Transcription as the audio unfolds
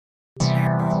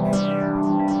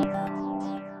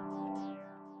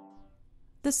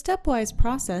The stepwise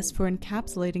process for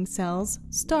encapsulating cells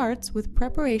starts with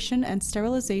preparation and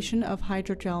sterilization of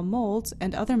hydrogel molds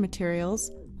and other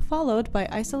materials, followed by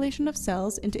isolation of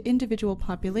cells into individual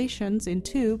populations in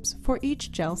tubes for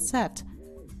each gel set.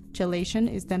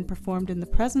 Gelation is then performed in the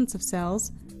presence of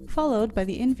cells, followed by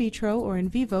the in vitro or in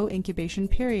vivo incubation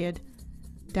period.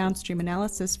 Downstream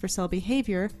analysis for cell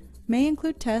behavior may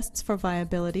include tests for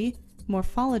viability,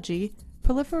 morphology,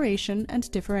 proliferation, and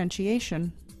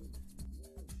differentiation.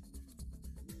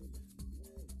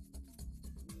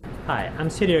 Hi, I'm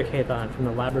Sudhir Kathan from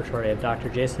the laboratory of Dr.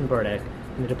 Jason Burdick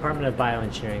in the Department of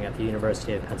Bioengineering at the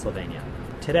University of Pennsylvania.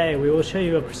 Today, we will show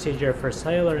you a procedure for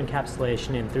cellular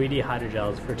encapsulation in 3D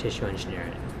hydrogels for tissue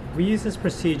engineering. We use this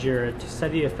procedure to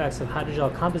study the effects of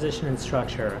hydrogel composition and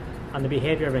structure on the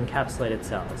behavior of encapsulated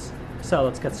cells. So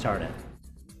let's get started.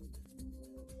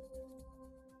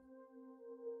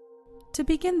 To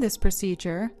begin this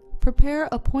procedure, prepare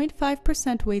a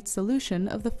 0.5% weight solution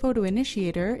of the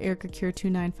photoinitiator Ergocure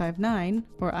 2959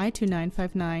 or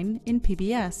I2959 in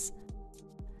PBS.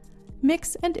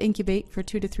 Mix and incubate for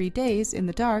 2 to 3 days in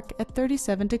the dark at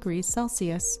 37 degrees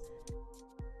Celsius.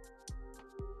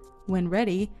 When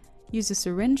ready, use a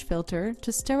syringe filter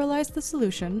to sterilize the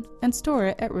solution and store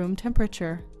it at room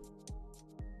temperature.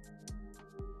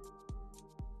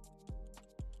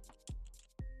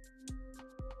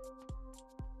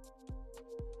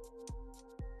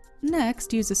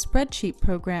 Next, use a spreadsheet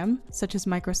program, such as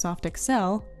Microsoft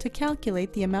Excel, to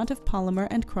calculate the amount of polymer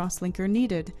and crosslinker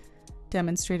needed.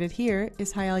 Demonstrated here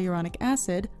is hyaluronic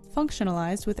acid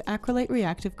functionalized with acrylate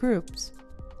reactive groups.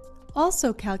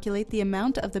 Also calculate the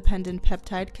amount of the pendant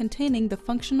peptide containing the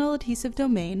functional adhesive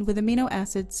domain with amino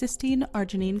acids cysteine,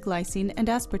 arginine, glycine, and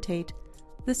aspartate.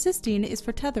 The cysteine is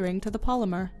for tethering to the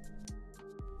polymer.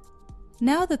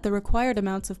 Now that the required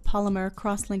amounts of polymer,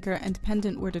 crosslinker, and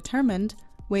pendant were determined,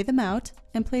 weigh them out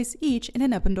and place each in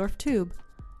an Eppendorf tube.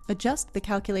 Adjust the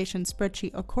calculation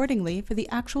spreadsheet accordingly for the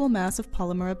actual mass of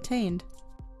polymer obtained.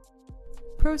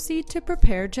 Proceed to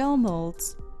prepare gel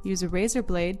molds. Use a razor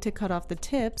blade to cut off the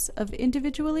tips of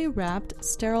individually wrapped,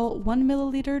 sterile 1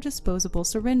 milliliter disposable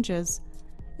syringes.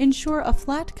 Ensure a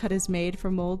flat cut is made for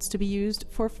molds to be used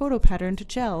for photopatterned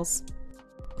gels.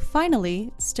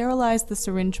 Finally, sterilize the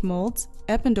syringe molds,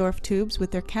 Eppendorf tubes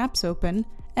with their caps open,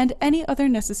 and any other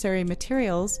necessary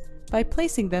materials by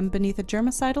placing them beneath a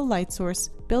germicidal light source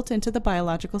built into the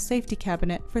biological safety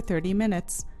cabinet for 30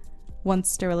 minutes.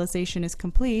 Once sterilization is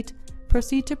complete,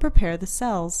 proceed to prepare the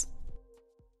cells.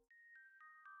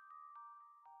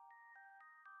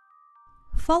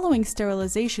 Following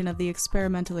sterilization of the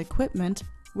experimental equipment,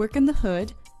 work in the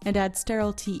hood and add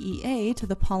sterile TEA to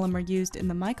the polymer used in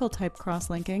the Michael type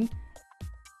crosslinking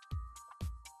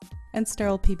and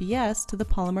sterile PBS to the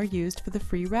polymer used for the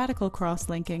free radical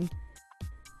crosslinking.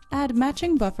 Add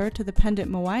matching buffer to the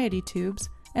pendant moiety tubes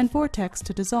and vortex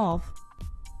to dissolve.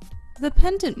 The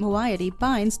pendant moiety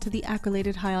binds to the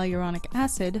acrylated hyaluronic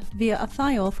acid via a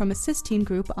thiol from a cysteine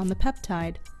group on the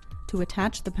peptide. To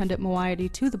attach the pendant moiety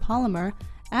to the polymer,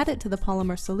 add it to the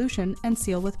polymer solution and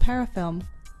seal with parafilm.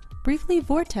 Briefly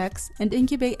vortex and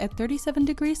incubate at 37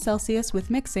 degrees Celsius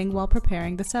with mixing while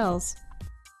preparing the cells.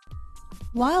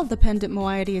 While the pendant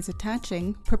moiety is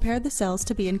attaching, prepare the cells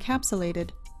to be encapsulated.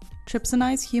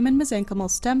 Trypsinize human mesenchymal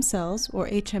stem cells, or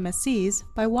HMSCs,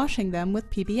 by washing them with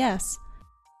PBS.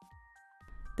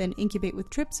 Then incubate with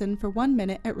trypsin for 1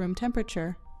 minute at room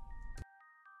temperature.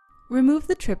 Remove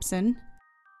the trypsin,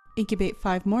 incubate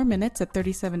 5 more minutes at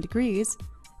 37 degrees,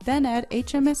 then add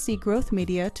HMSC growth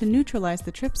media to neutralize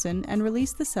the trypsin and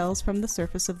release the cells from the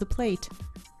surface of the plate.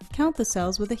 Count the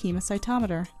cells with a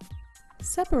hemocytometer.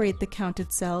 Separate the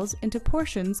counted cells into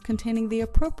portions containing the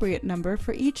appropriate number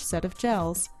for each set of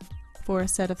gels. For a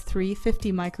set of 3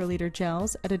 50 microliter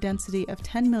gels at a density of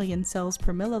 10 million cells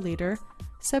per milliliter,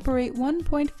 separate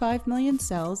 1.5 million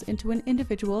cells into an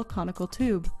individual conical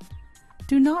tube.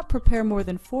 Do not prepare more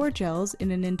than 4 gels in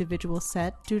an individual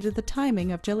set due to the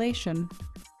timing of gelation.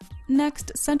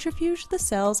 Next, centrifuge the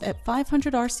cells at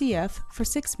 500 RCF for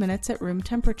 6 minutes at room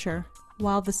temperature.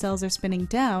 While the cells are spinning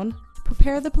down,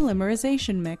 prepare the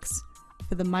polymerization mix.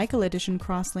 For the Michael edition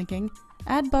crosslinking,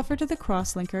 add buffer to the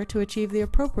crosslinker to achieve the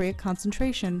appropriate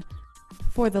concentration.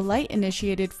 For the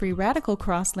light-initiated free radical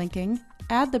crosslinking,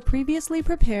 add the previously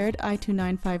prepared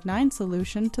I2959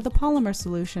 solution to the polymer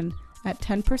solution at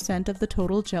 10% of the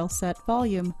total gel set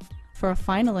volume, for a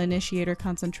final initiator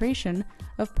concentration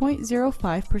of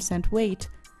 0.05% weight.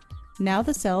 Now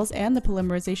the cells and the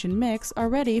polymerization mix are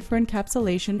ready for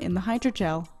encapsulation in the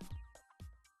hydrogel.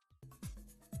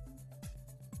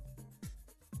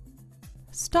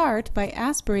 Start by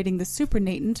aspirating the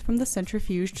supernatant from the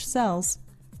centrifuged cells.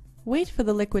 Wait for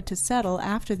the liquid to settle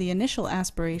after the initial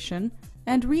aspiration,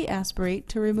 and re-aspirate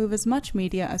to remove as much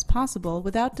media as possible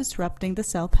without disrupting the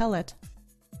cell pellet.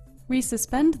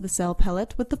 Resuspend the cell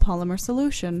pellet with the polymer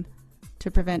solution.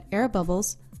 To prevent air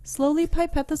bubbles, slowly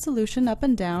pipette the solution up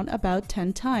and down about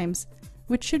 10 times,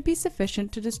 which should be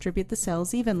sufficient to distribute the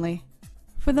cells evenly.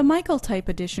 For the Michael type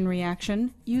addition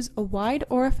reaction, use a wide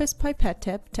orifice pipette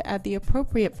tip to add the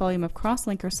appropriate volume of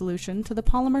crosslinker solution to the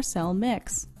polymer cell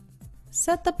mix.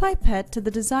 Set the pipette to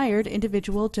the desired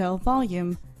individual gel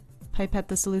volume. Pipette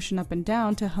the solution up and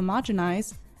down to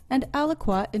homogenize, and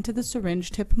aliquot into the syringe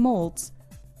tip molds.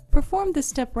 Perform this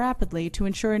step rapidly to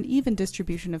ensure an even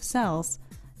distribution of cells,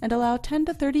 and allow 10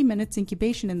 to 30 minutes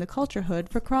incubation in the culture hood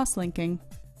for crosslinking.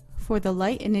 For the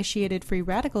light-initiated free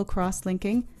radical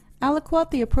crosslinking,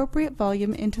 aliquot the appropriate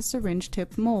volume into syringe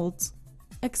tip molds.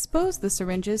 Expose the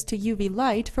syringes to UV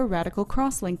light for radical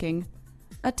crosslinking.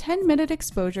 A 10-minute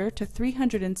exposure to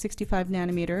 365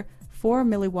 nanometer 4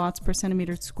 milliwatts per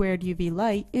centimeter squared UV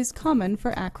light is common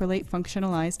for acrylate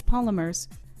functionalized polymers.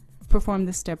 Perform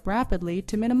this step rapidly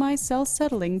to minimize cell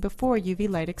settling before UV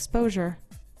light exposure.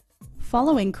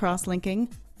 Following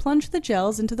crosslinking, plunge the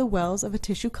gels into the wells of a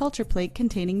tissue culture plate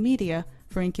containing media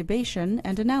for incubation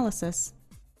and analysis.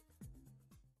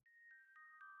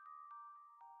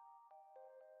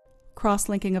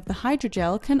 Crosslinking of the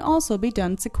hydrogel can also be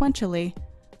done sequentially.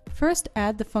 First,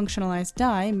 add the functionalized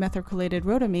dye methylcholated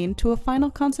rhodamine to a final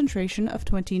concentration of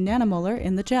 20 nanomolar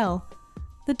in the gel.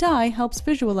 The dye helps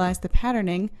visualize the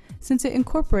patterning since it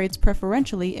incorporates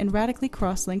preferentially in radically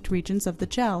cross-linked regions of the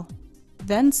gel.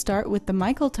 Then start with the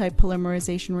Michael type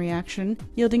polymerization reaction,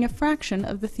 yielding a fraction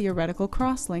of the theoretical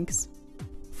crosslinks.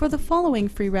 For the following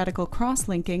free radical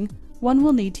crosslinking, one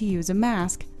will need to use a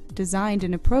mask, designed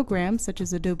in a program such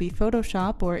as Adobe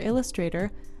Photoshop or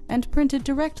Illustrator, and printed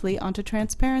directly onto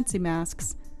transparency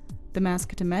masks. The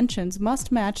mask dimensions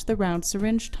must match the round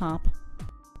syringe top.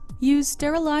 Use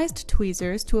sterilized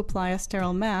tweezers to apply a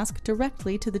sterile mask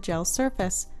directly to the gel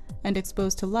surface, and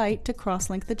expose to light to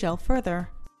crosslink the gel further.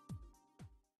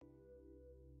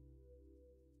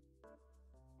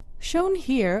 Shown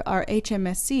here are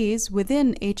HMSCs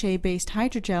within HA-based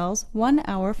hydrogels 1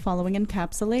 hour following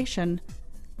encapsulation.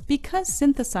 Because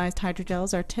synthesized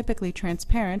hydrogels are typically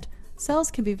transparent, cells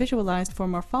can be visualized for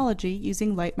morphology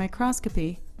using light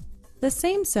microscopy. The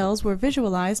same cells were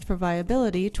visualized for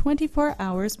viability 24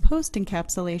 hours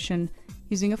post-encapsulation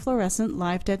using a fluorescent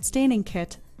live dead staining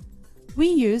kit. We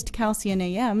used calcium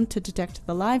AM to detect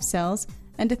the live cells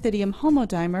and ethidium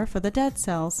homodimer for the dead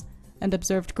cells, and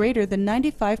observed greater than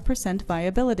 95%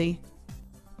 viability.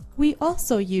 We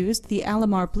also used the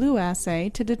Alamar Blue assay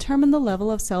to determine the level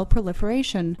of cell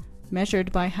proliferation,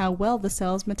 measured by how well the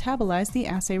cells metabolize the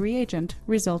assay reagent,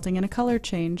 resulting in a color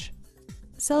change.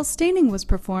 Cell staining was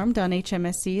performed on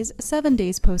HMSCs 7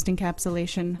 days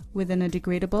post-encapsulation within a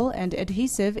degradable and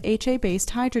adhesive HA-based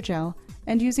hydrogel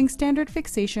and using standard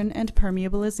fixation and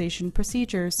permeabilization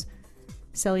procedures.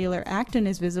 Cellular actin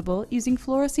is visible using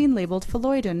fluorescein-labeled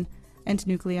phalloidin, and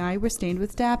nuclei were stained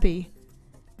with DAPI.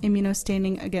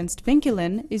 Immunostaining against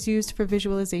vinculin is used for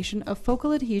visualization of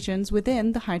focal adhesions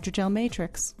within the hydrogel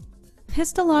matrix.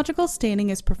 Histological staining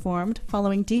is performed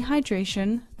following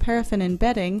dehydration, paraffin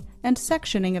embedding, and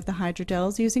sectioning of the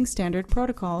hydrogels using standard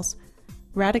protocols.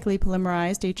 Radically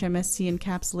polymerized HMSC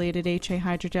encapsulated HA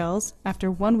hydrogels, after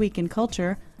 1 week in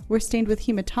culture, were stained with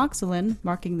hematoxylin,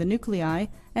 marking the nuclei,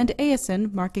 and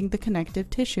eosin, marking the connective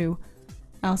tissue.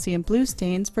 Alcium blue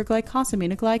stains for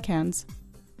glycosaminoglycans.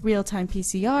 Real-time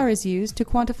PCR is used to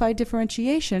quantify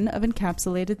differentiation of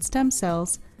encapsulated stem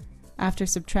cells. After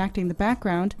subtracting the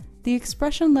background, the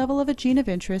expression level of a gene of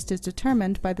interest is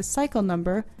determined by the cycle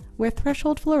number where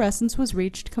threshold fluorescence was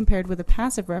reached compared with a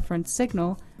passive reference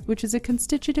signal, which is a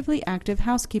constitutively active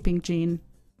housekeeping gene.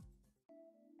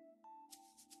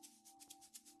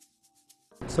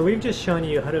 So we've just shown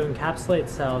you how to encapsulate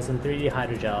cells in 3D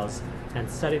hydrogels and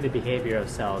study the behavior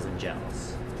of cells in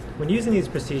gels. When using these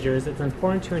procedures, it's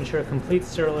important to ensure complete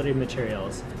sterility of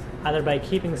materials, either by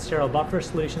keeping sterile buffer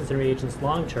solutions and reagents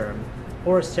long-term,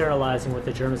 or sterilizing with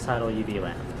a germicidal UV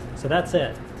lamp. So that's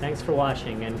it. Thanks for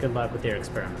watching and good luck with your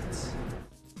experiments.